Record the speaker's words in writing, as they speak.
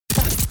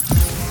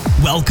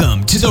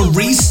Welcome to the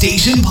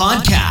Restation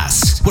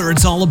Podcast, where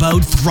it's all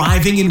about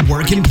thriving in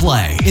work and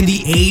play in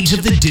the age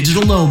of the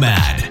digital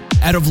nomad.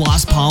 Out of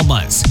Las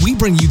Palmas, we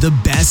bring you the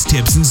best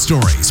tips and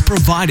stories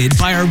provided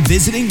by our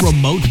visiting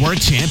remote work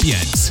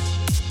champions.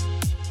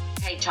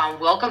 Hey, Tom,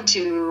 welcome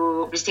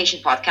to Restation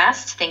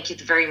Podcast. Thank you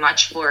very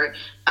much for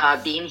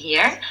being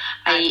here.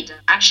 I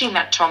actually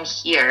met Tom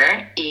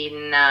here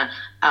in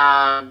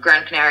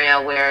Gran Canaria,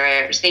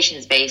 where Restation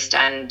is based,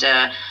 and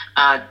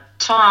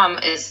Tom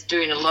is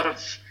doing a lot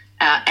of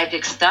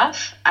epic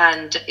stuff,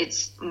 and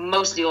it's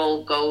mostly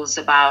all goes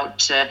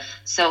about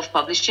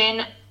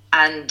self-publishing,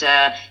 and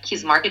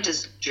his market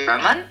is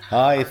German.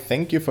 Hi,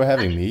 thank you for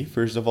having me,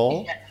 first of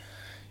all.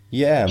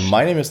 Yeah,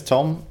 my name is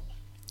Tom.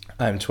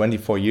 I'm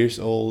 24 years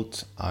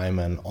old. I'm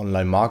an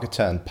online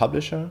marketer and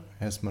publisher,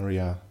 as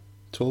Maria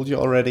told you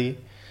already.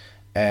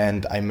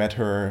 And I met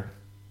her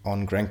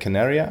on Gran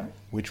Canaria,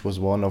 which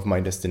was one of my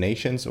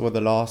destinations over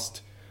the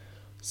last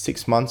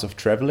 6 months of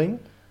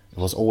traveling. It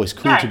was always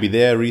cool to be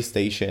there,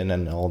 Restation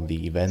and all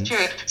the events.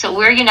 Sure. So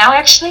where are you now,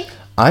 actually?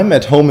 I'm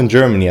at home in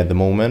Germany at the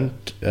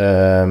moment,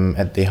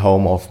 at the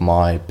home of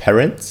my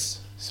parents.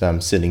 So I'm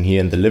sitting here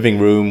in the living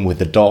room with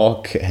the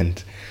dog,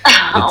 and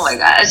oh my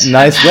gosh,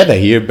 nice weather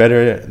here,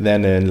 better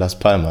than in Las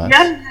Palmas.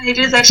 Yeah, it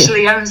is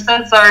actually. I'm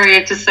so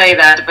sorry to say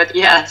that, but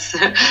yes,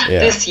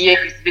 This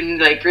year has been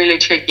like really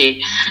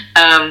tricky.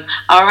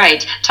 All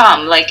right,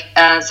 Tom,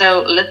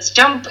 so let's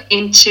jump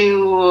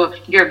into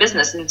your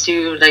business,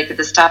 into like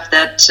the stuff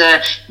that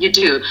you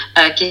do.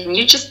 Can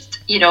you just,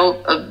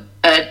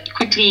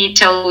 quickly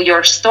tell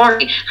your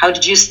story? How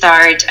did you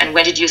start, and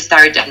when did you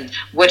start, and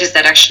what is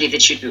that actually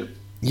that you do?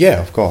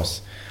 Yeah, of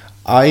course.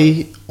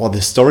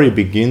 The story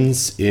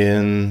begins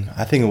in,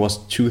 I think it was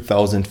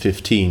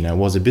 2015. I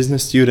was a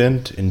business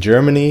student in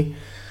Germany,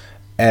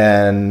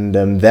 and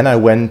then I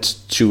went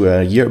to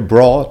a year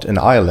abroad in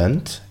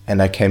Ireland,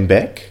 and I came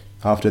back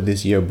after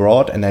this year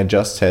abroad, and I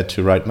just had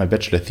to write my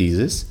bachelor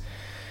thesis.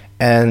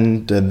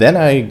 And then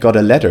I got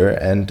a letter,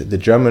 and the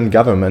German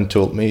government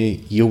told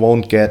me, you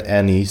won't get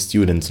any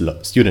student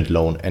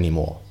loan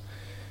anymore.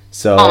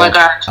 So oh my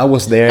God. I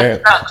was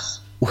there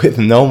with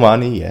no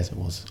money. Yes, it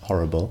was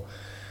horrible.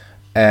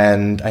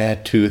 And I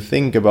had to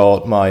think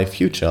about my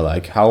future,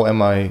 like how am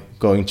I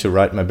going to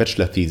write my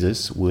bachelor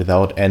thesis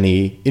without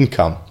any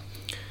income?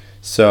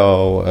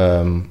 So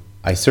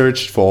I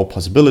searched for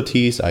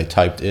possibilities. I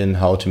typed in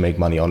how to make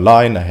money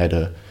online. I had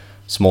a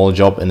small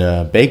job in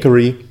a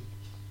bakery,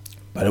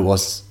 but it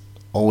was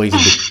always a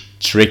bit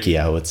tricky,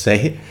 I would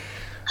say.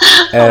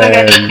 Oh my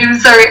God, I'm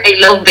sorry, I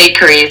love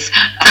bakeries.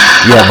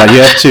 Yeah, but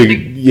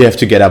you have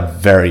to get up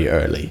very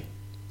early.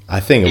 I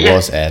think it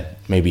was at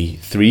maybe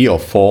 3 or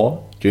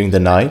 4 during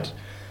the night,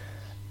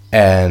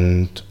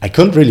 and I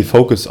couldn't really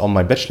focus on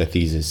my bachelor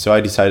thesis. So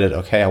I decided,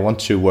 okay, I want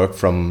to work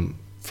from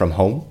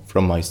home,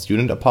 from my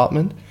student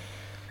apartment.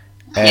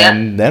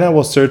 And then I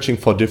was searching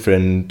for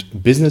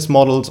different business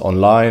models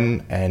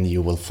online, and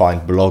you will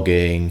find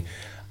blogging,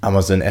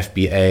 Amazon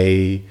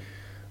FBA,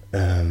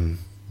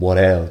 what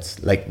else?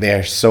 Like there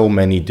are so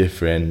many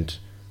different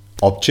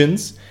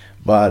options,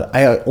 but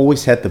I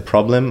always had the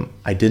problem,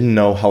 I didn't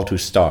know how to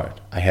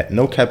start. I had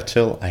no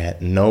capital, I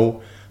had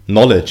no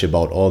knowledge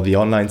about all the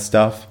online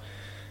stuff.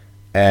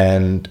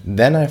 And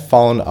then I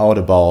found out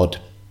about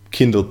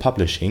Kindle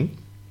publishing.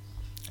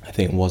 I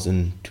think it was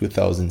in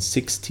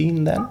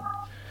 2016 then.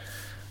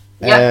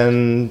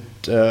 And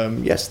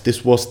yes,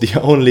 this was the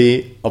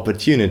only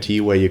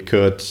opportunity where you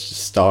could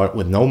start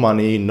with no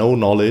money, no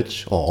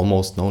knowledge, or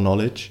almost no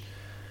knowledge.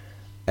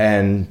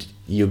 And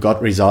you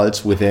got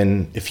results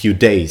within a few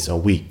days or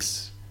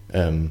weeks,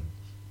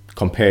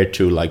 compared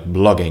to like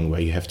blogging,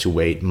 where you have to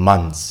wait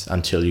months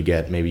until you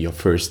get maybe your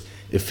first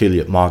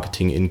affiliate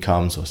marketing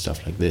incomes or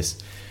stuff like this.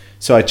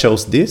 So I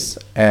chose this,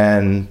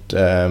 and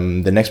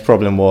the next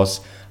problem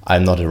was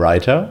I'm not a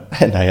writer,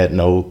 and I had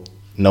no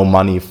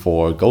money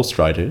for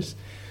ghostwriters.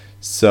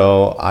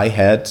 So I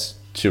had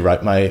to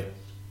write my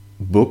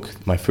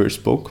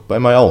first book by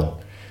my own.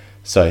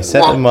 So I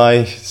sat in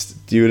my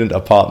student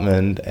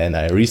apartment and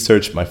I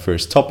researched my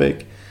first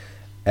topic,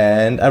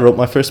 and I wrote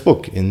my first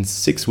book in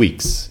 6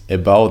 weeks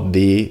about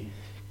the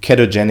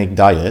ketogenic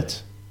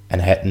diet,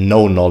 and I had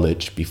no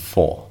knowledge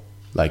before,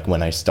 like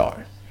when I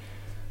started.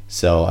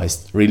 So I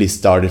really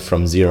started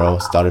from zero,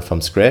 started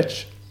from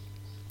scratch.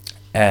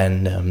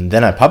 And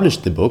then I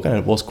published the book, and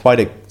it was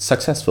quite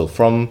successful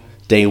from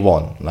day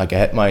one. Like I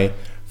had my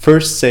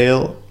first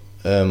sale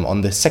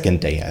on the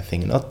second day, I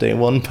think, not day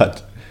one,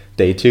 but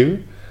day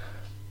 2.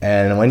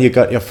 And when you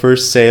got your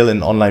first sale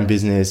in online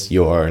business,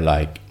 you're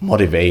like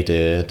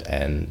motivated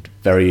and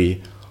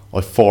very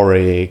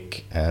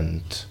euphoric,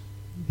 and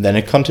then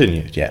it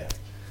continued. Yeah,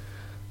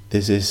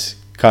 this is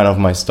kind of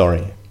my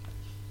story.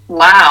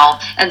 Wow.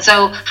 And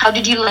so how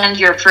did you land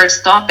your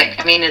first topic?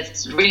 I mean,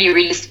 it's really,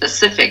 really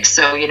specific.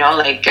 So,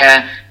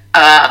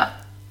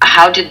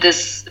 how did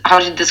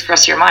this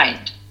cross your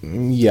mind?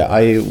 Yeah,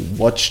 I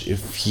watched a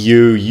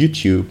few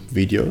YouTube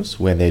videos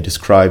where they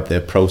describe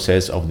the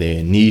process of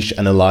their niche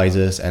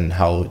analysis and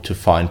how to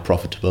find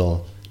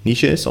profitable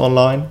niches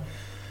online.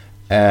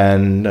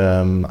 And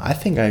I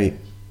think I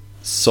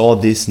saw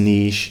this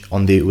niche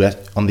on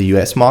the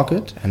US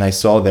market, and I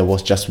saw there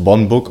was just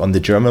one book on the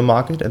German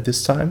market at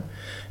this time,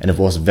 and it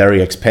was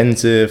very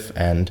expensive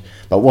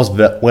but was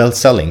well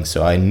selling.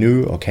 So I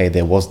knew, okay,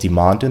 there was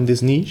demand in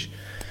this niche,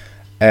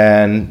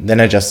 and then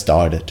I just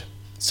started.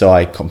 So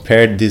I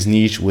compared this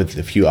niche with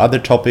a few other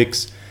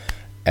topics,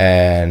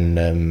 and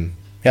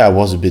I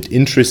was a bit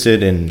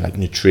interested in like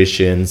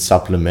nutrition,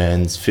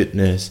 supplements,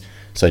 fitness.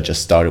 So I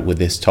just started with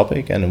this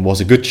topic, and it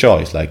was a good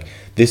choice. Like,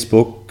 this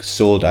book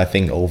sold, I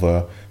think,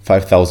 over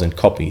 5,000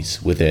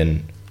 copies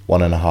within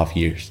 1.5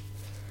 years.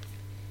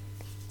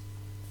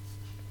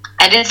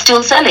 And it's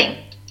still selling.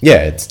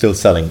 Yeah, it's still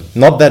selling.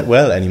 Not that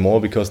well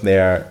anymore because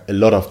there are a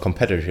lot of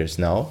competitors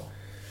now,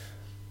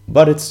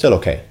 but it's still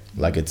okay.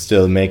 Like, it's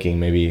still making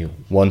maybe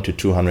 100 to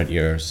 200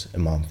 euros a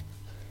month.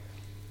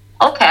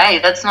 Okay,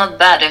 that's not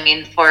bad. I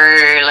mean,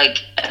 for like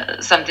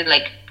something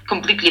like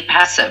completely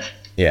passive.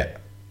 Yeah.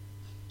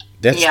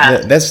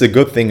 That's the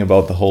good thing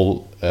about the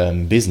whole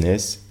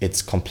business.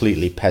 It's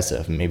completely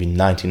passive, maybe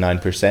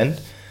 99%.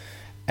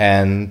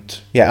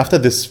 And after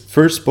this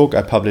first book,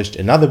 I published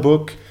another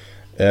book.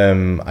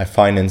 I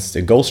financed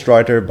a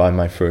ghostwriter by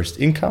my first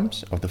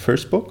incomes of the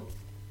first book.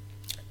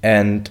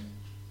 And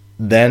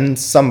then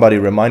somebody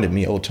reminded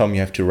me, oh, Tom,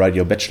 you have to write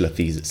your bachelor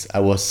thesis. I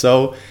was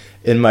so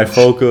in my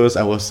focus,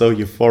 I was so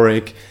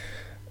euphoric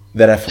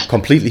that I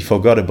completely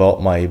forgot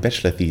about my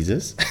bachelor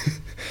thesis.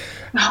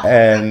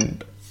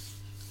 And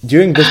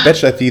during this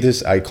bachelor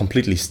thesis, I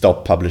completely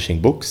stopped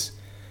publishing books,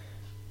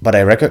 but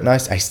I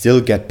recognized I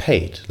still get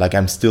paid. Like,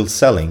 I'm still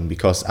selling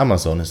because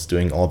Amazon is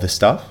doing all this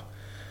stuff.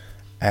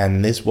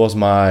 And this was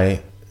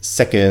my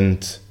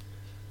second,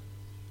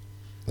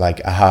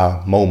 like,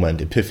 aha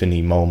moment,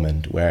 epiphany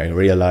moment, where I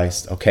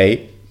realized,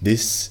 okay,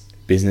 this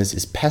business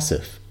is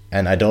passive,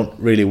 and I don't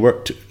really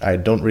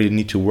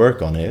need to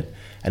work on it,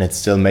 and it's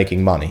still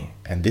making money.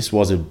 And this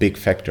was a big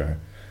factor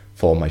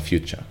for my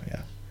future.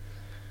 Yeah.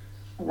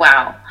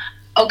 Wow.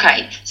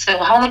 Okay, so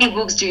how many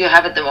books do you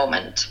have at the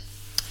moment?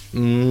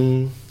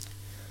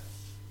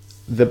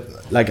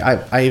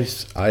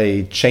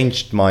 I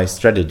changed my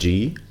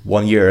strategy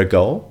 1 year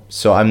ago,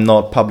 so I'm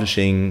not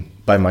publishing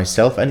by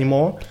myself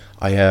anymore.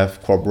 I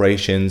have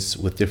collaborations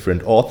with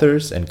different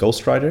authors and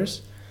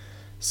ghostwriters.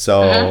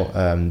 So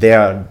they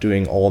are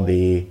doing all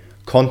the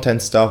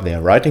content stuff. They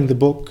are writing the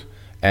book,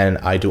 and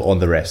I do all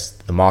the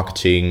rest: the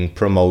marketing,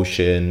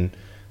 promotion,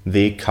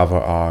 the cover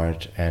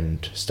art,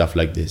 and stuff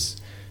like this.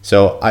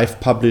 So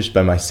I've published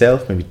by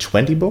myself maybe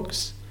 20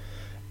 books,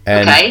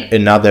 and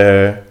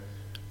another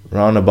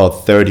around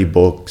about 30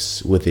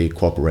 books with the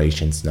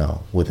corporations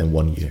now within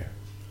 1 year.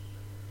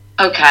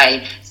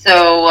 Okay,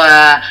 so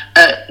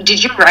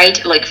did you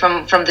write, like,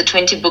 from the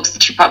 20 books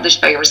that you published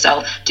by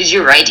yourself, did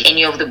you write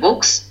any of the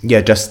books?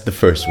 Yeah, just the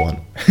first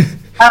one.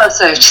 Oh,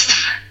 so just...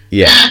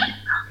 Yeah.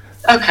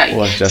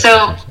 Okay,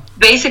 so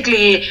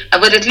basically,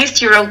 but at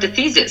least you wrote the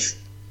thesis.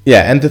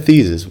 Yeah, and the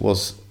thesis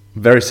was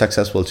very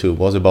successful too. It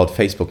was about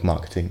Facebook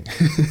marketing.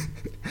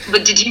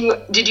 But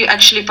did you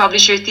actually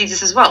publish your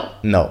thesis as well?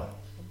 No.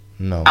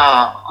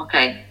 Oh,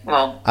 okay.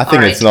 Well, I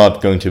think it's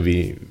not going to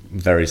be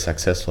very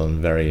successful and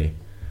very,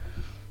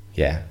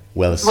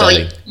 well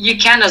selling. Well, you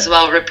can as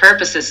well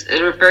repurpose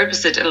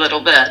it a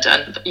little bit,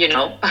 and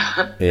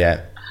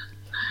Yeah.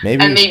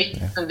 Maybe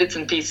some bits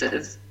and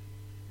pieces.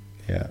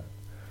 Yeah.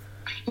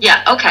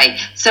 Yeah, okay.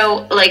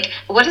 So, like,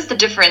 what is the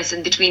difference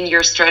in between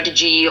your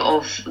strategy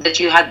that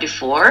you had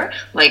before,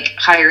 like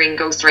hiring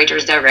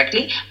ghostwriters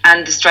directly,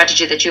 and the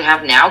strategy that you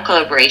have now,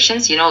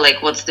 collaborations?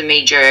 Like, what's the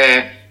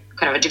major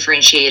kind of a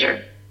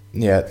differentiator?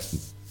 Yeah,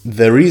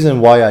 the reason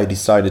why I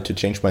decided to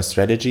change my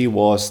strategy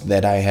was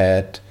that I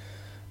had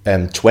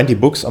 20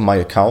 books on my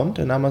account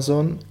in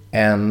Amazon,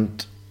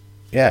 and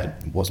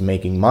was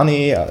making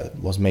money,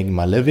 was making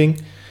my living.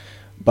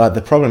 But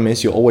the problem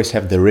is you always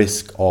have the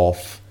risk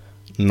of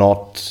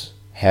not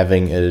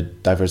having a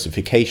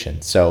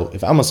diversification. So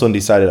if Amazon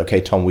decided,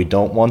 okay, Tom, we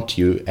don't want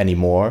you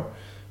anymore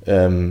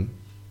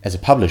as a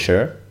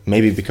publisher,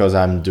 maybe because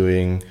I'm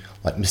doing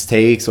like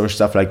mistakes or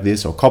stuff like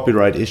this, or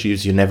copyright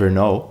issues, you never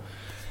know.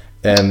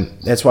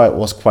 That's why it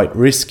was quite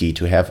risky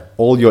to have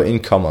all your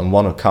income on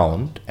one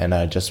account, and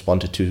I just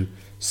wanted to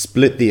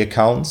split the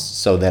accounts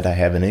so that I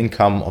have an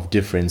income of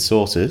different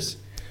sources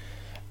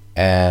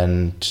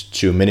and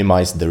to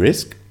minimize the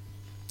risk.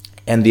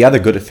 And the other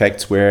good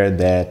effects were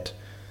that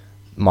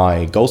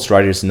my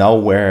ghostwriters now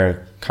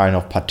were kind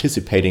of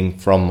participating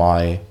from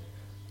my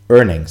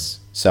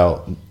earnings.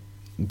 So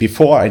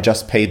before, I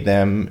just paid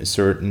them a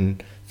certain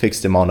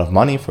fixed amount of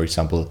money, for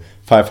example,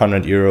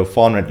 500 euro,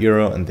 400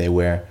 euro, and they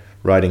were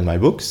writing my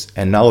books.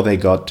 And now they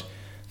got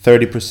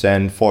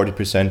 30%,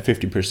 40%,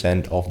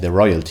 50% of the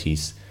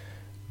royalties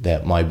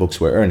that my books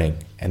were earning.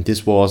 And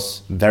this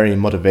was very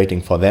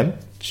motivating for them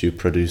to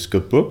produce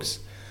good books.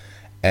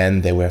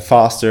 And they were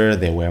faster,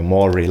 they were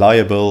more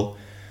reliable.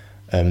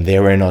 They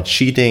were not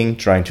cheating,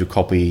 trying to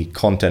copy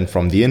content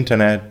from the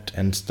internet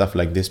and stuff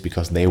like this,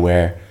 because they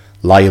were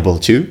liable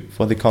too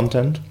for the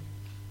content.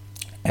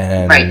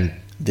 And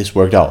this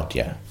worked out,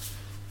 yeah.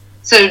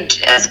 So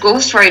as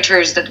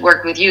ghostwriters that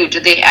work with you, do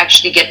they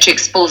actually get to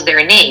expose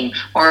their name,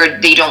 or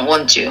they don't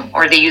want to,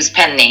 or they use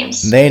pen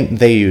names?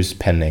 They use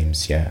pen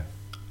names, yeah.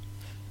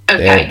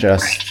 Okay, They're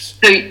just right.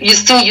 So you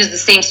still use the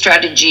same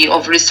strategy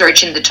of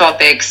researching the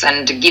topics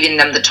and giving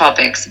them the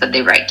topics, but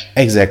they write.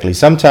 exactly.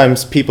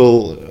 Sometimes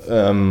people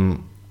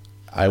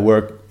I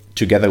work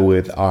together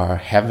with are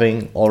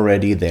having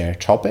already their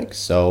topics,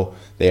 so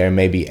they are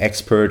maybe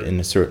expert in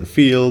a certain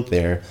field.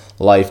 They're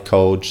life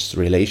coach,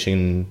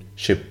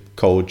 relationship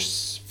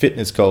coach,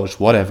 fitness coach,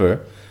 whatever,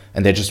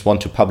 and they just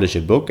want to publish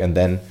a book, and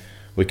then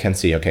we can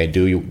see, okay,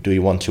 do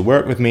you want to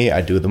work with me?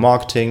 I do the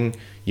marketing.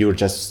 You're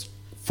just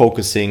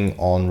focusing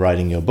on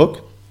writing your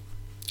book,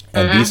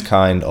 and these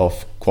kind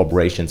of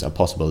cooperations are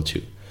possible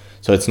too.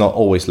 So it's not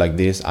always like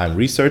this. I'm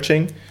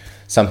researching.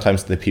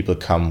 Sometimes the people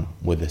come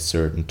with a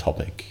certain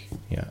topic.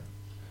 Yeah.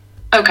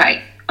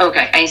 Okay,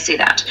 I see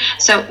that.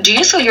 So do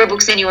you sell your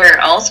books anywhere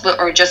else,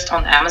 or just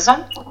on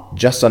Amazon?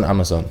 Just on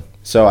Amazon.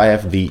 So I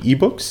have the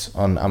ebooks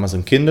on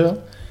Amazon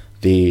Kindle,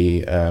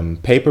 the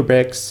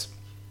paperbacks,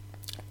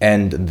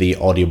 and the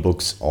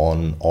audiobooks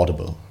on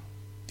Audible.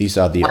 These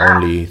are the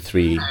only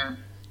three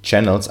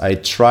channels. I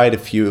tried a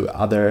few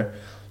other,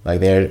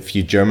 like there are a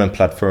few German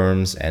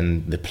platforms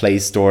and the Play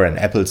Store and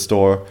Apple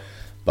Store,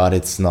 but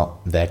it's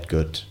not that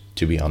good,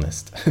 to be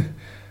honest.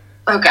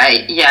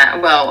 Okay, yeah,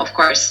 well, of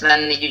course,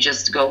 then you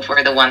just go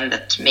for the one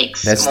that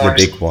makes That's more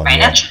the big one,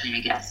 financially, I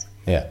guess.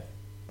 Yeah.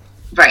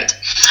 Right.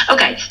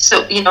 Okay.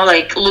 So,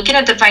 like looking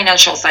at the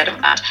financial side of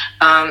that.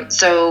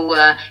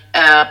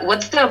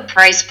 What's the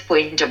price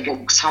point of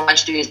books? How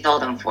much do you sell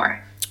them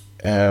for?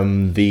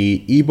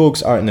 The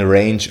ebooks are in the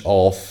range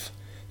of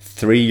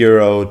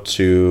 €3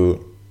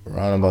 to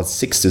around about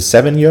 €6 to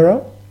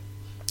 €7,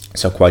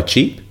 so quite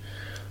cheap.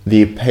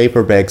 The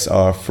paperbacks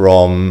are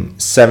from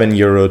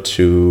 €7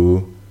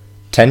 to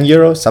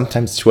 €10,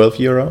 sometimes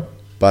 €12.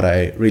 But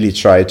I really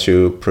try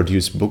to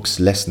produce books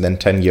less than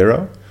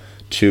 €10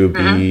 to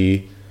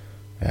be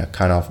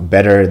kind of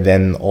better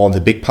than all the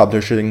big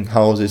publishing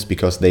houses,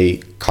 because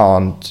they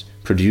can't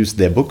produce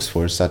their books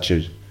for such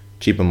a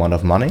cheap amount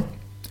of money.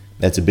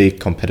 That's a big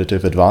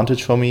competitive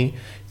advantage for me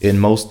in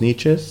most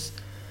niches.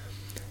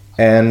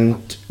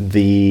 And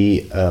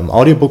the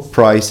audiobook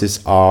prices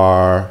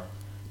are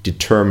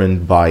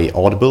determined by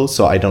Audible,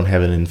 so I don't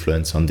have an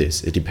influence on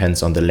this. It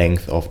depends on the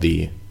length of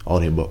the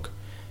audiobook.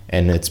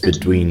 And it's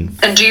between...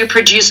 And do you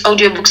produce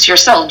audiobooks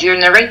yourself? Do you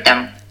narrate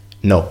them?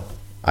 No.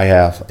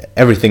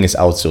 Everything is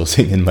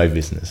outsourcing in my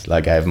business.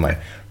 Like I have my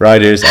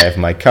writers, I have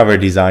my cover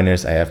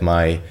designers, I have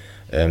my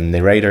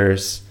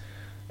narrators,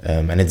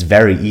 and it's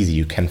very easy.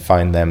 You can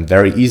find them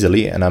very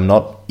easily, and I'm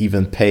not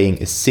even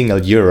paying a single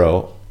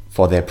euro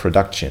for their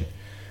production.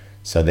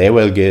 So they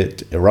will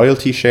get a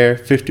royalty share,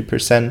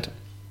 50%,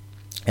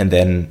 and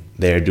then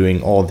they're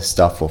doing all the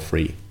stuff for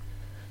free.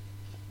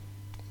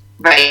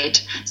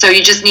 Right. So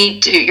you just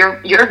need to,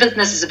 your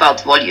business is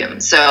about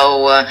volume.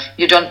 So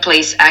you don't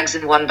place eggs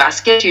in one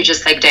basket. You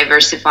just like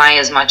diversify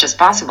as much as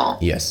possible.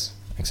 Yes,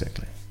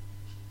 exactly.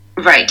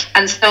 Right.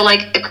 And so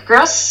like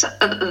across,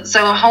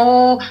 so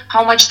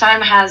how much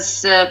time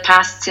has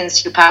passed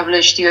since you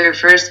published your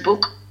first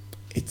book?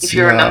 It's if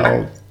you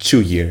remember?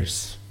 2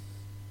 years.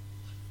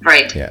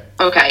 Right. Yeah.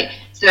 Okay.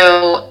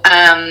 So,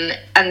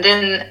 and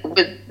then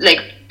with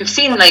like, we've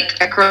seen like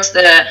across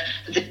the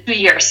 2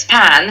 year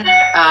span,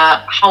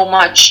 how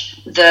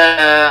much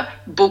the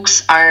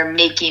books are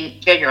making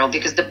in general,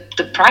 because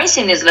the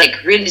pricing is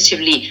like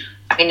relatively,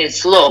 I mean,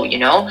 it's low,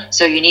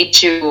 so you need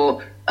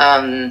to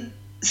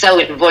sell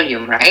in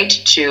volume, right?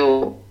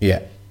 To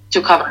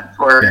cover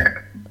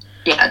for,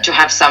 to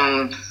have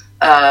some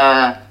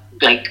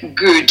like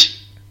good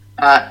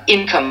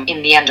income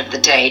in the end of the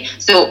day.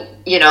 So,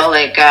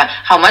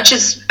 how much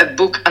is a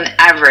book on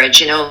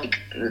average, like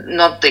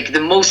not like the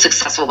most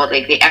successful, but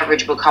like the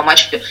average book, how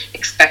much do you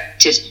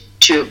expect it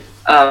to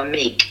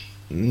make?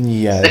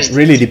 Yeah, it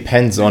really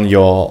depends on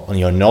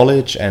your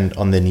knowledge and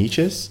on the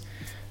niches.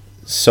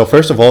 So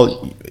first of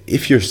all,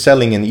 if you're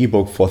selling an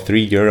ebook for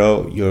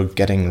 €3, you're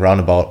getting around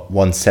about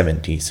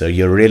 170. So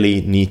you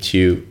really need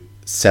to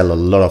sell a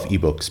lot of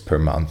ebooks per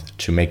month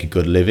to make a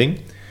good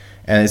living.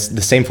 And it's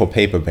the same for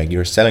paperback.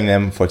 You're selling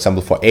them, for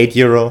example, for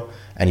 €8,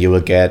 and you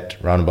will get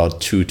around about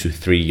 €2 to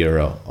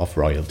 €3 of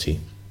royalty.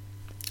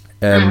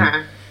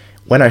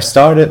 When I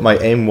started, my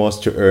aim was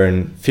to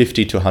earn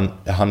 50 to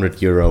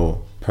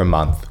 €100 per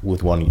month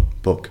with one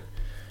book.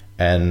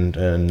 And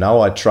now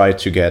I try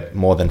to get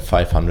more than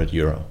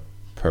 €500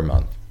 per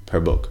month, per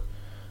book.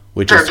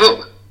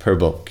 Per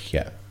book,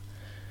 yeah.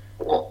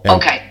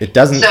 Okay. It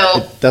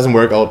doesn't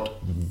work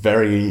out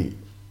very,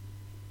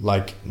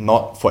 like,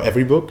 not for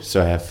every book.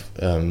 So I have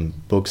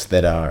books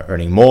that are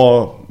earning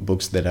more,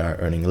 books that are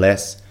earning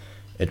less.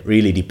 It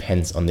really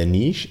depends on the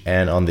niche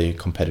and on the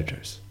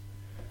competitors.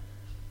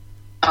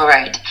 All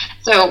right.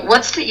 So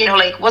what's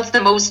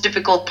the most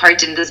difficult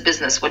part in this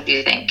business? What do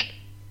you think?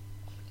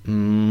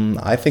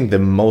 I think the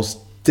most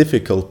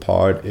difficult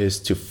part is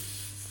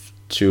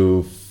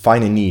to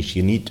find a niche.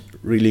 You need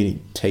really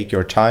take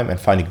your time and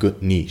find a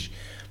good niche.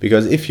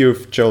 Because if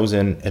you've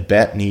chosen a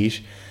bad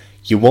niche,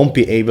 you won't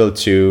be able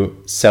to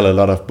sell a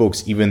lot of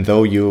books, even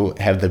though you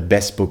have the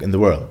best book in the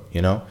world.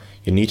 You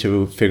need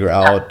to figure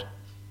out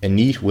a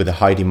niche with a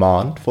high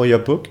demand for your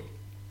book,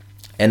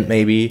 and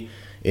maybe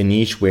a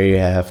niche where you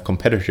have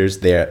competitors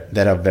there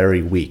that are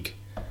very weak.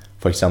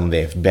 For example,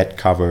 they have bad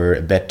cover,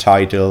 a bad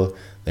title,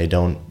 they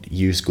don't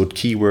use good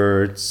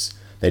keywords,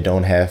 they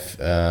don't have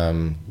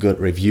good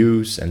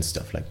reviews and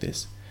stuff like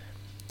this.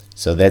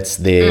 So that's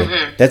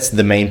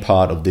the main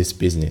part of this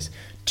business.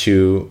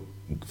 To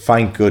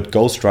find good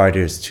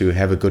ghostwriters, to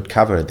have a good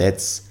cover,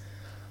 that's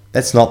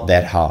not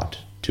that hard,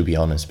 to be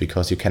honest,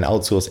 because you can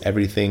outsource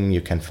everything.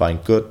 You can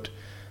find good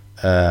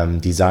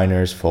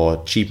designers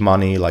for cheap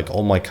money. Like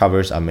all my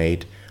covers are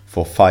made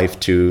for $5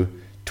 to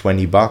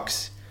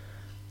 $20.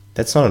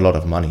 That's not a lot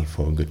of money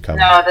for a good cover.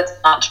 No, that's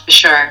not for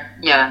sure.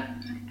 Yeah,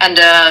 and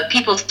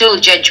people still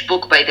judge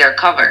book by their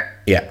cover.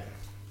 Yeah,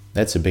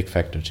 that's a big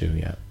factor too.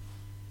 Yeah.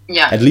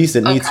 Yeah. At least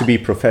it needs to be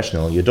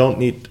professional. You don't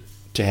need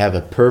to have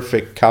a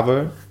perfect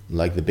cover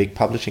like the big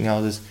publishing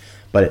houses,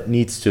 but it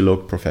needs to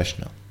look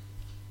professional.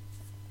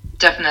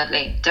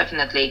 Definitely.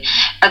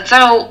 And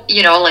so,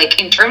 like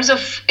in terms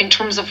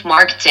of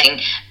marketing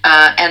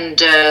and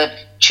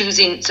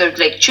choosing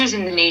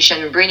the niche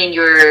and bringing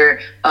your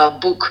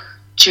book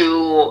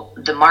to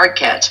the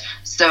market.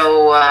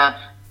 So,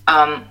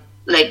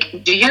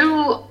 do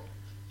you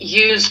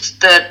use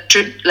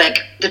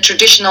the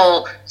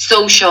traditional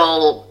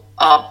social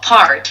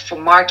part for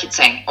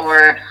marketing,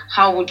 or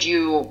how do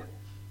you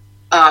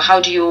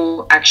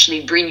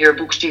actually bring your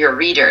books to your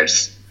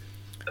readers,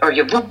 or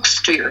your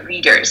books to your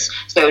readers?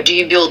 So do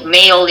you build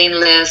mailing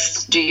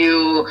lists? Do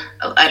you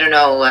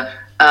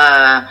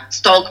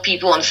stalk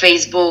people on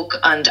Facebook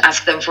and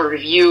ask them for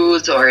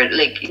reviews, or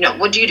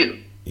what do you do?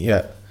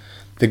 Yeah,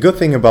 the good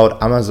thing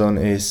about Amazon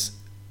is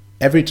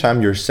every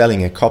time you're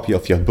selling a copy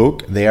of your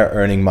book, they are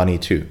earning money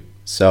too.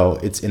 So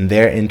it's in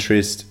their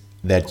interest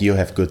that you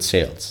have good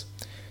sales.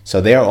 So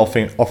they are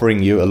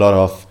offering you a lot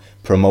of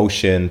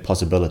promotion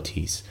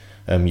possibilities.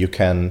 You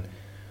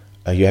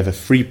have a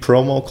free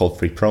promo called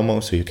free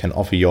promo, so you can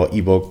offer your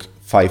ebook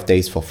 5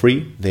 days for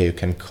free. There you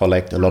can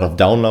collect a lot of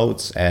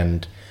downloads,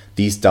 and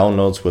these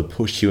downloads will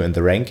push you in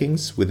the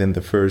rankings within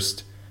the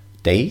first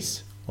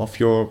days of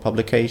your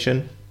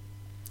publication.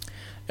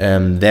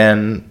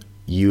 Then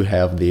you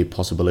have the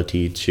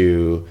possibility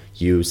to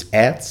use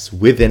ads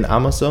within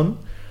Amazon.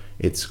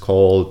 It's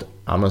called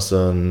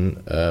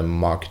Amazon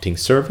Marketing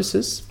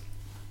Services.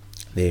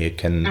 They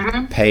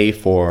can pay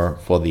for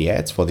the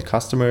ads for the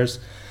customers.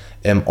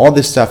 All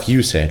the stuff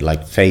you said,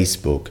 like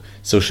Facebook,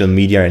 social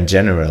media in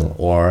general,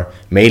 or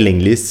mailing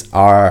lists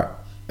are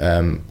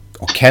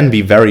or can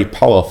be very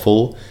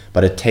powerful,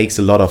 but it takes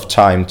a lot of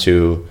time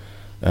to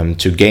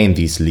gain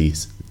these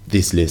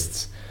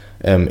lists.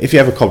 If you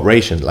have a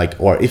corporation,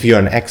 or if you're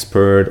an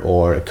expert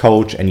or a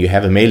coach and you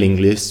have a mailing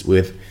list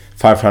with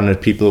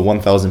 500 people,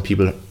 1,000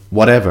 people,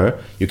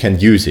 whatever, you can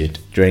use it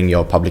during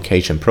your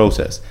publication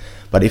process.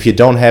 But if you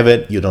don't have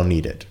it, you don't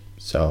need it.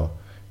 So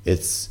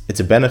it's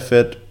a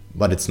benefit,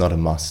 but it's not a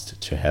must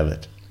to have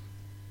it.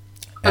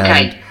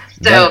 Okay.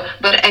 So,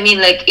 but I mean,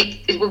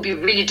 it would be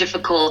really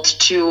difficult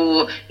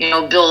to,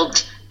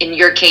 build, in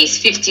your case,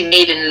 50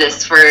 mailing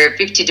lists for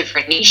 50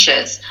 different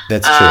niches.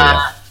 That's true.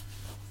 Yeah.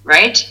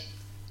 Right?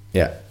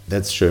 Yeah,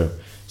 that's true.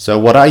 So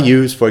what I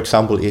use, for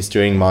example, is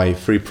during my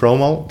free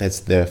promo.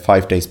 That's the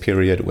 5 days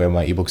period where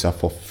my ebooks are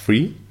for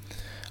free.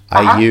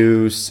 I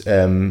use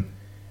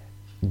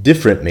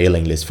different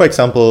mailing lists. For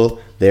example,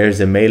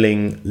 there's a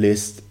mailing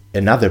list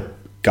another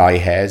guy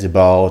has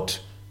about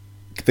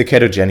the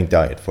ketogenic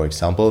diet, for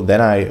example.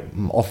 Then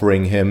I'm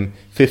offering him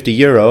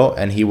 €50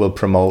 and he will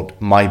promote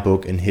my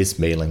book in his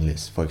mailing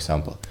list, for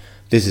example.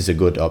 This is a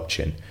good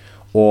option.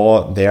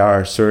 Or there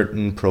are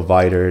certain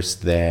providers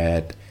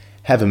that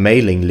have a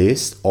mailing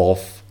list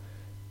of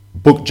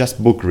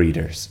book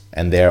readers,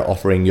 and they're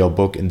offering your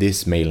book in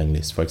this mailing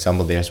list. For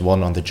example, there's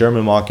one on the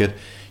German market.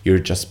 You're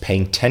just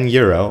paying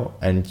 €10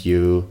 and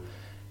you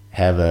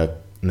have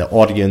an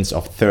audience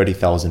of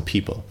 30,000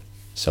 people.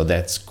 So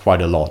that's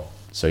quite a lot.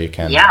 So you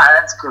can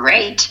that's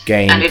great.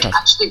 And it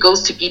actually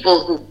goes to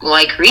people who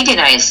like reading,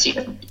 I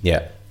assume.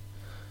 Yeah.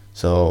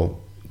 So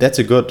that's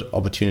a good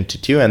opportunity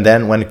too. And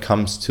then when it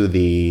comes to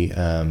the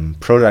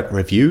product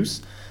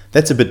reviews,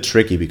 that's a bit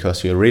tricky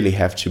because you really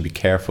have to be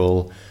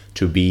careful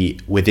to be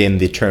within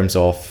the terms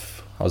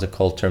of,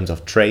 terms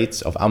of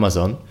trades of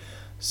Amazon.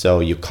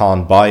 So you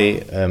can't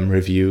buy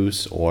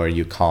reviews, or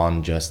you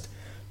can't just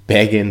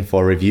beg in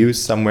for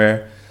reviews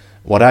somewhere.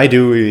 What I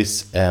do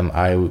is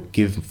I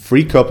give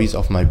free copies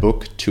of my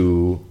book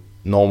to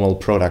normal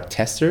product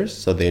testers.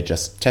 So they're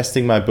just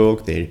testing my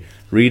book, they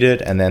read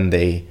it, and then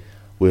they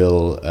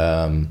will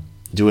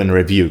do a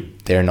review.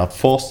 They're not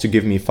forced to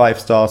give me 5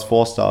 stars,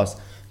 4 stars.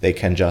 They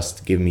can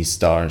just give me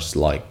stars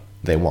like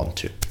they want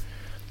to.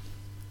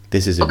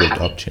 This is a good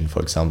option,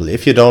 for example.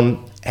 If you don't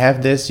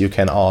have this, you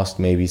can ask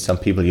maybe some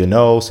people you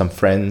know, some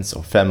friends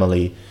or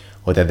family,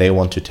 whether they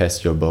want to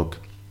test your book.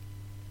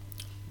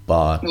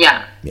 But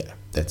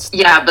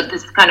but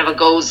this kind of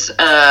goes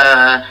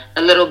a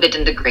little bit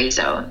in the gray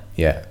zone.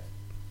 Yeah.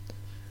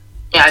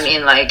 Yeah, I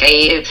mean, like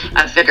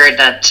I figured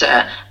that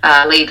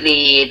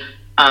lately,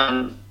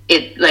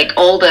 it like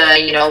all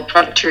the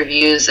product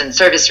reviews and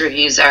service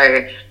reviews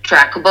are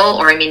trackable,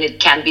 or I mean, it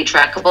can be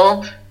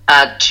trackable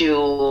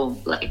to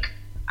like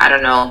I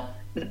don't know,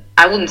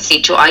 I wouldn't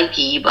say to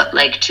IP, but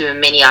like to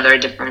many other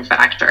different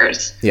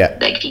factors. Yeah.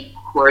 Like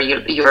people who are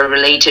you're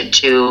related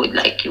to,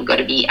 like you got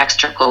to be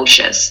extra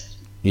cautious.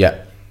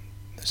 Yeah.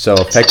 So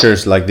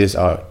factors like this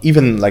are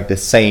even like the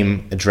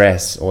same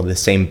address or the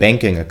same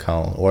banking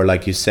account, or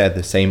like you said,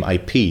 the same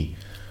IP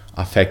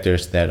are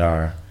factors that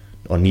are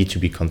or need to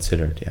be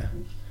considered. Yeah.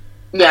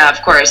 Yeah,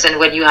 of course. And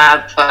when you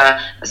have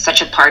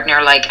such a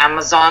partner like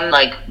Amazon,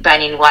 like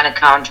banning one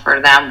account for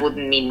them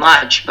wouldn't mean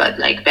much, but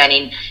like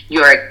having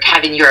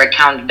your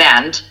account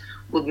banned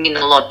would mean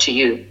a lot to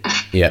you.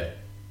 Yeah,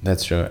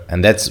 that's true.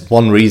 And that's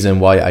one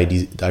reason why I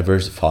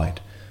diversified,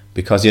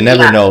 because you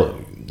never know.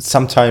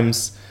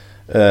 Sometimes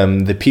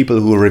the people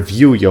who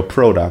review your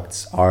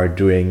products are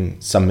doing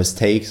some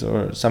mistakes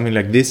or something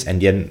like this,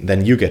 and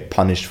then you get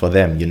punished for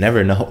them. You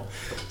never know.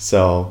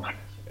 So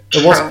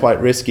it was quite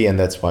risky, and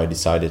that's why I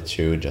decided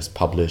to just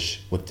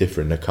publish with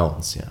different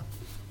accounts. Yeah.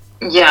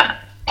 Yeah,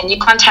 and you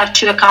can't have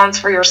two accounts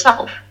for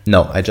yourself.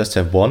 No, I just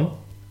have one,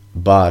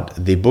 but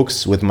the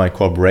books with my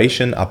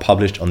corporation are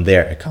published on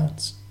their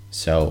accounts.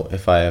 So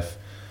if I have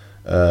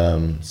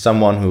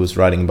someone who's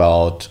writing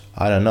about,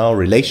 I don't know,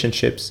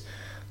 relationships,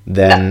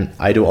 then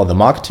I do all the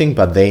marketing,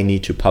 but they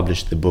need to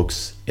publish the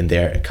books in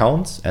their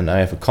accounts, and I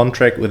have a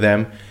contract with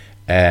them,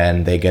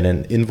 and they get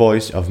an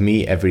invoice of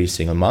me every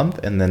single month,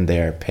 and then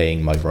they're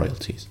paying my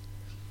royalties.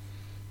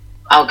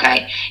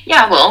 Okay.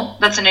 Yeah, well,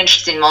 that's an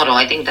interesting model.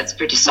 I think that's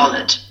pretty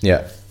solid.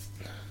 Yeah.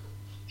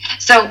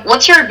 So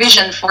what's your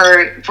vision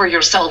for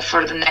yourself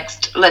for the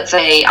next, let's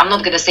say, I'm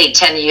not going to say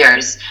 10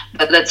 years,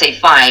 but let's say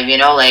 5,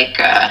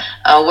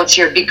 what's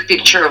your big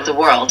picture of the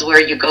world? Where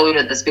are you going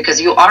with this?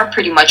 Because you are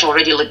pretty much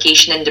already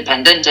location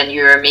independent and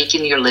you're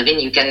making your living.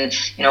 You can,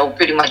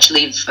 pretty much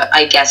live,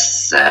 I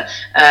guess,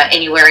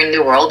 anywhere in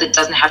the world. It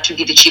doesn't have to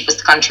be the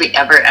cheapest country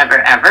ever, ever,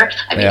 ever.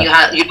 I mean,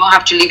 you don't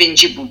have to live in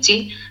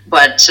Djibouti,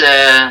 but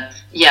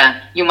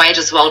you might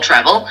as well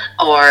travel,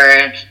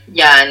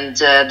 and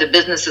the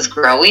business is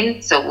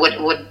growing. So what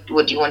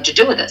do you want to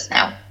do with this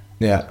now?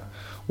 Yeah.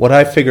 What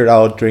I figured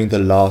out during the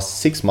last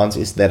 6 months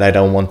is that I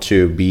don't want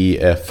to be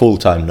a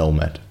full-time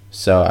nomad.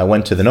 So I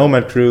went to the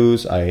nomad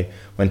cruise, I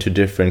went to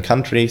different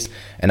countries,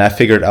 and I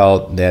figured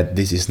out that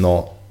this is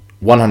not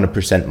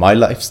 100% my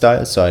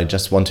lifestyle. So I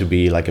just want to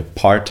be like a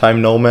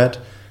part-time nomad,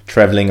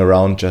 traveling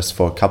around just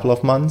for a couple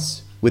of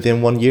months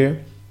within 1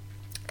 year.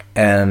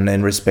 And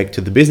in respect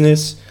to the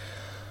business,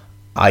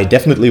 I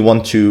definitely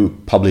want to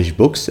publish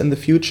books in the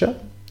future,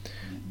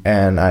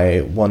 and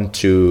I want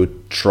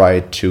to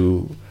try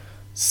to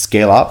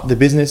scale up the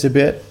business a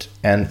bit,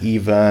 and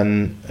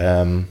even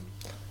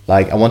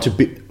I want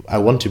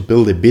to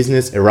build a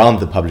business around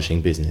the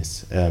publishing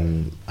business,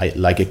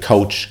 like a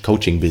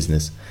coaching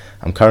business.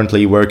 I'm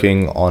currently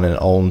working on an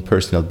own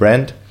personal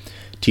brand,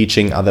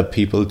 teaching other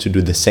people to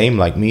do the same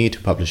like me, to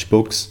publish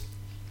books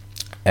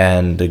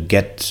and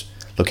get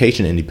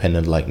location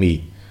independent like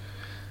me.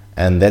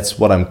 And that's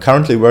what I'm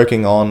currently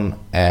working on,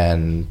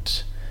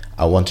 and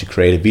I want to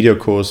create a video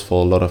course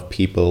for a lot of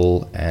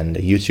people and a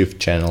YouTube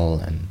channel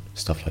and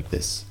stuff like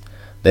this.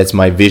 That's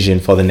my vision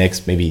for the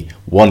next maybe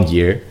 1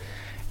 year.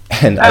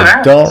 And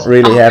I don't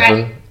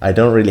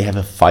really have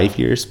a 5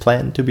 years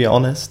plan, to be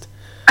honest.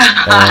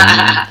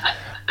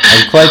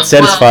 I'm quite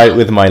satisfied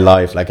with my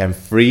life. Like, I'm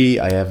free,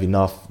 I have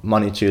enough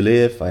money to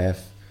live, I have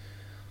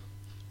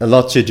a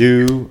lot to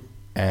do,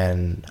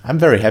 and I'm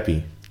very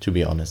happy, to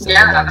be honest.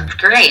 Yeah, that's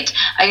great.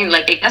 I mean,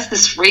 I guess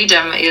this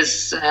freedom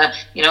is,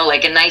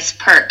 like a nice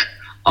perk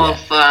of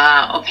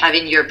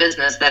having your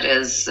business that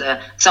is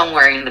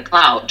somewhere in the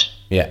cloud.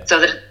 Yeah. So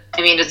that,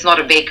 it's not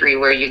a bakery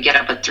where you get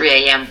up at 3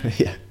 a.m.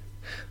 Yeah,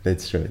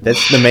 that's true.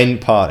 That's the main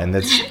part, and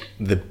that's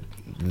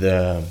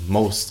the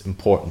most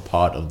important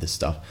part of this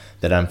stuff,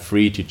 that I'm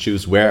free to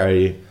choose where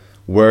I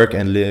work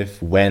and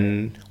live,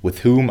 when, with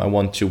whom I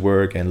want to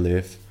work and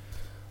live.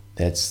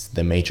 That's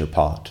the major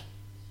part.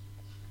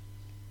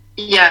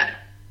 Yeah,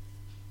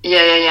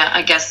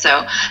 I guess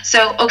so.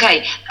 So,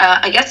 okay,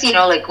 I guess,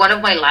 one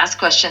of my last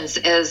questions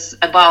is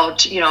about,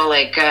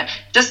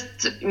 just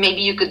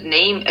maybe you could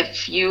name a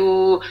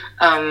few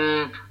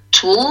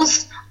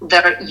tools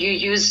that you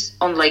use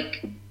on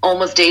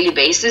almost daily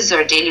basis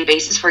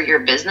for your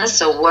business.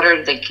 So what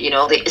are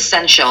the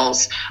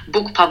essentials,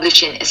 book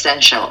publishing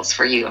essentials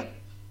for you?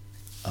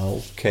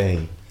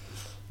 Okay.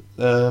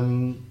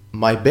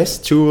 My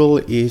best tool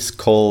is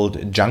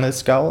called Jungle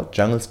Scout.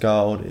 Jungle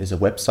Scout is a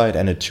website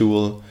and a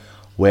tool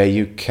where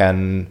you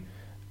can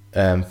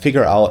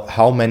figure out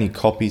how many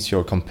copies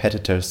your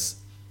competitors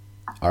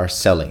are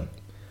selling.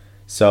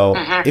 So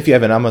if you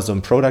have an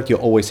Amazon product, you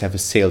always have a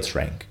sales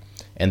rank.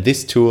 And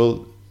this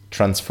tool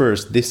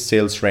transfers this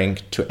sales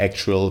rank to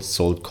actual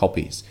sold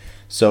copies.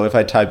 So if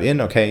I type in,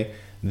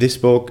 this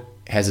book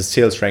has a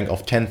sales rank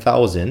of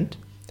 10,000,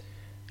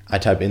 I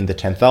type in the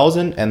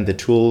 10,000 and the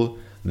tool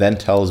then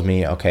tells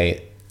me,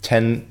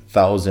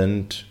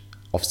 10,000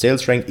 of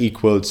sales rank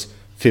equals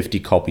 50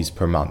 copies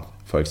per month,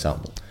 for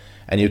example.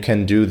 And you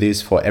can do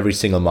this for every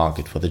single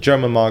market, for the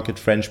German market,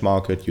 French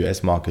market,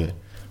 US market,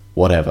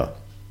 whatever.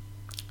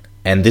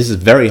 And this is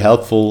very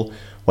helpful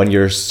when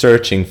you're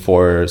searching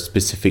for a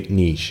specific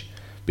niche,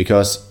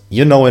 because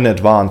you know in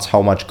advance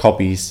how much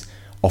copies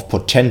of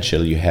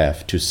potential you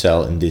have to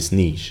sell in this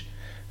niche.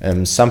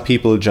 Some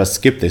people just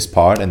skip this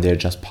part and they're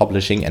just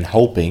publishing and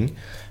hoping,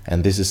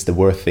 and this is the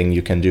worst thing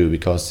you can do,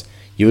 because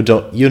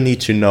you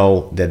need to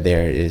know that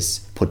there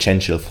is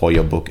potential for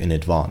your book in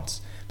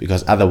advance,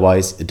 because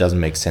otherwise it doesn't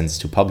make sense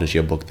to publish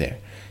your book there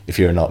if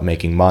you're not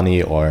making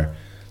money or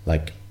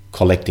like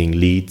collecting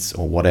leads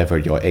or whatever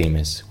your aim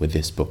is with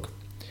this book.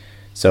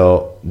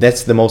 So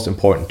that's the most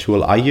important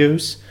tool I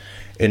use.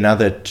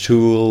 Another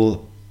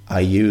tool I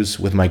use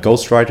with my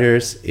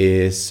ghostwriters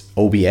is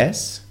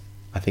OBS.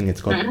 I think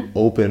it's called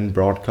Open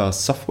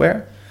Broadcast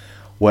Software,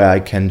 where I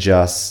can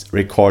just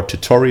record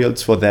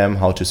tutorials for them,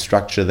 how to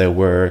structure their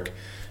work.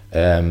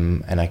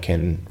 And I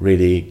can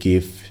really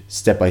give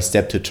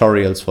step-by-step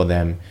tutorials for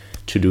them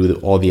to do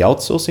all the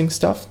outsourcing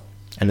stuff.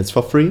 And it's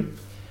for free.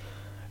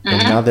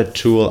 Another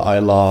tool I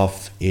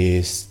love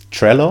is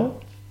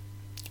Trello.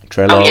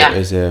 Trello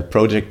is a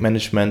project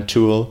management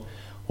tool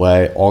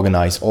where I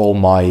organize all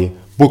my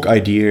book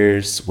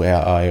ideas, where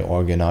I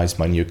organize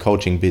my new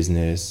coaching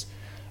business.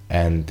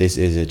 And this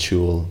is a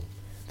tool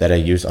that I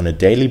use on a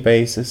daily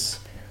basis.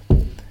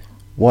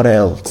 What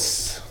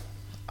else?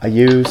 I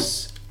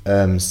use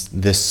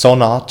the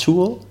Sonar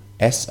tool,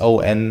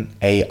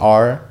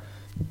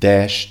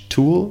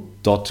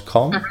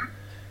 sonar-tool.com.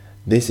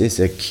 This is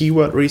a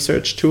keyword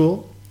research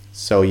tool.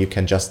 So you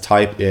can just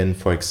type in,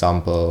 for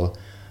example,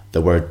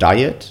 the word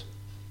diet,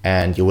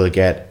 and you will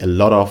get a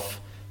lot of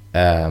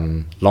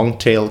long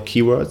tail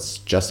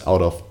keywords just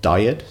out of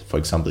diet. For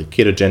example,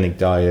 ketogenic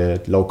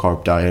diet, low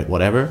carb diet,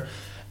 whatever.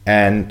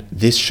 And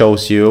this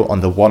shows you,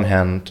 on the one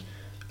hand,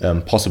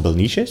 possible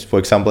niches. For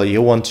example,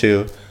 you want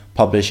to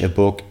publish a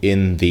book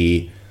in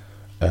the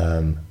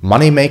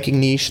money making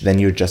niche, then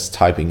you're just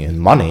typing in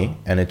money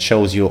and it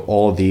shows you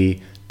all the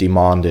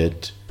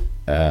demanded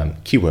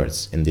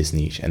keywords in this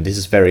niche. And this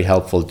is very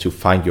helpful to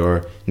find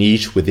your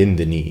niche within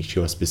the niche,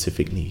 your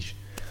specific niche.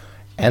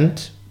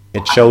 And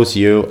it shows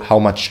you how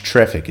much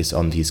traffic is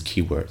on these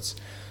keywords.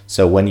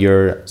 So when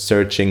you're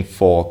searching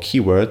for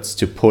keywords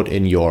to put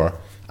in your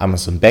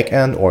Amazon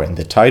backend or in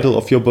the title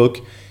of your book,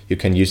 you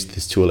can use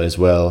this tool as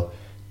well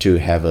to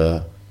have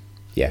a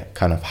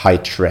kind of high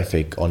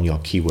traffic on your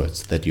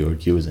keywords that you're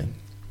using.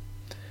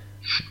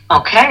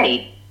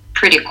 Okay,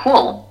 pretty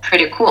cool.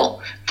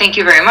 Thank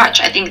you very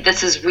much. I think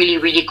this is really,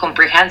 really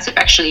comprehensive.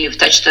 Actually, you've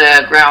touched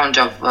the ground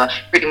of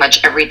pretty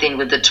much everything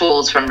with the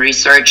tools, from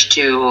research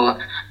to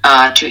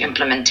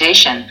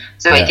implementation.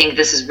 So I think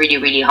this is really,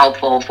 really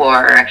helpful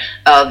for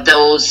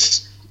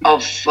those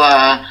of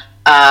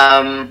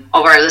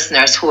our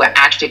listeners who are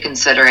actually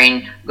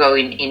considering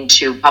going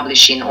into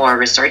publishing or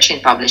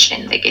researching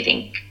publishing. Like, I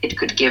think it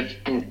could give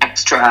an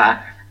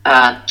extra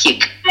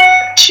kick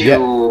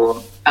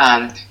to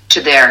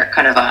their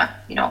kind of a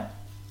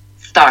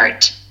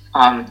start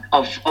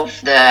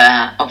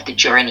of the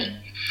journey.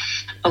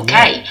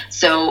 Okay,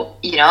 so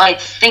I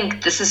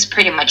think this is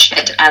pretty much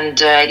it, and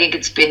I think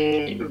it's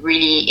been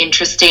really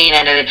interesting,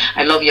 and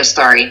I love your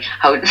story,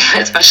 how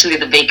especially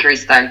the bakery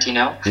start.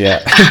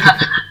 Yeah.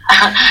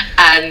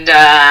 And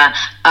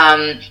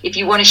if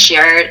you want to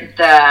share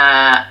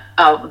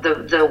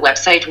the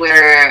website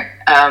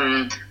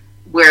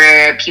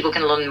where people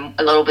can learn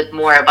a little bit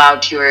more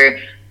about your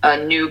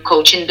new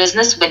coaching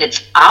business when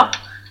it's up,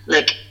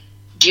 like,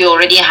 do you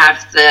already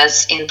have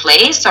this in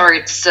place, or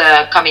it's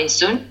coming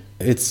soon?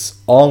 It's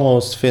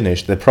almost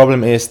finished. The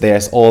problem is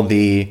there's all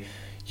the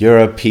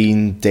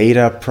European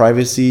data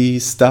privacy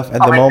stuff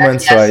at the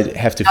moment, so I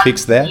have to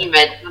fix that. Name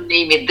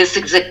it. This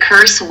is a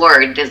curse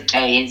word these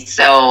days.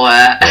 So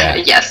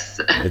yes,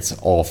 it's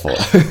awful.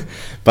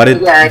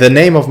 But the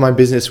name of my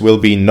business will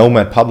be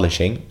Nomad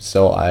Publishing.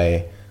 So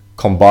I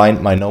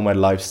combined my nomad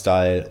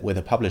lifestyle with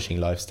a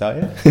publishing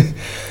lifestyle.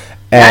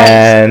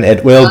 And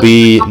it will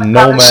be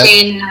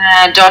nomad.de,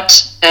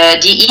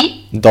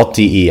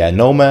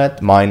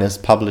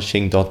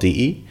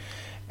 nomad-publishing.de.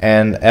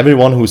 And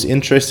everyone who's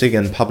interested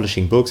in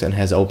publishing books and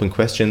has open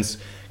questions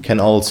can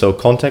also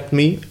contact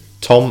me,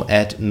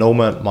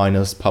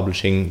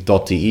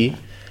 tom@nomad-publishing.de,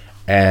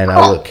 and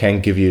I can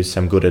give you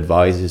some good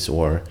advices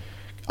or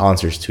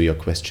answers to your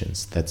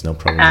questions. That's no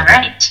problem. All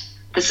right.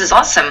 This is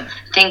awesome.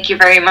 Thank you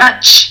very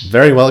much.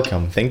 Very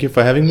welcome. Thank you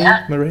for having me,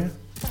 Maria.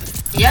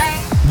 Yeah.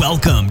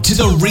 Welcome to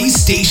the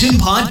Restation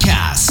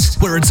Podcast,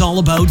 where it's all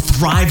about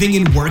thriving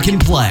in work and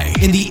play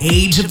in the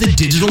age of the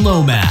digital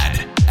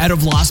nomad. Out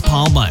of Las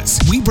Palmas,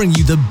 we bring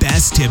you the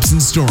best tips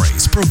and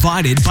stories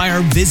provided by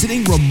our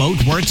visiting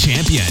remote work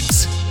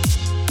champions.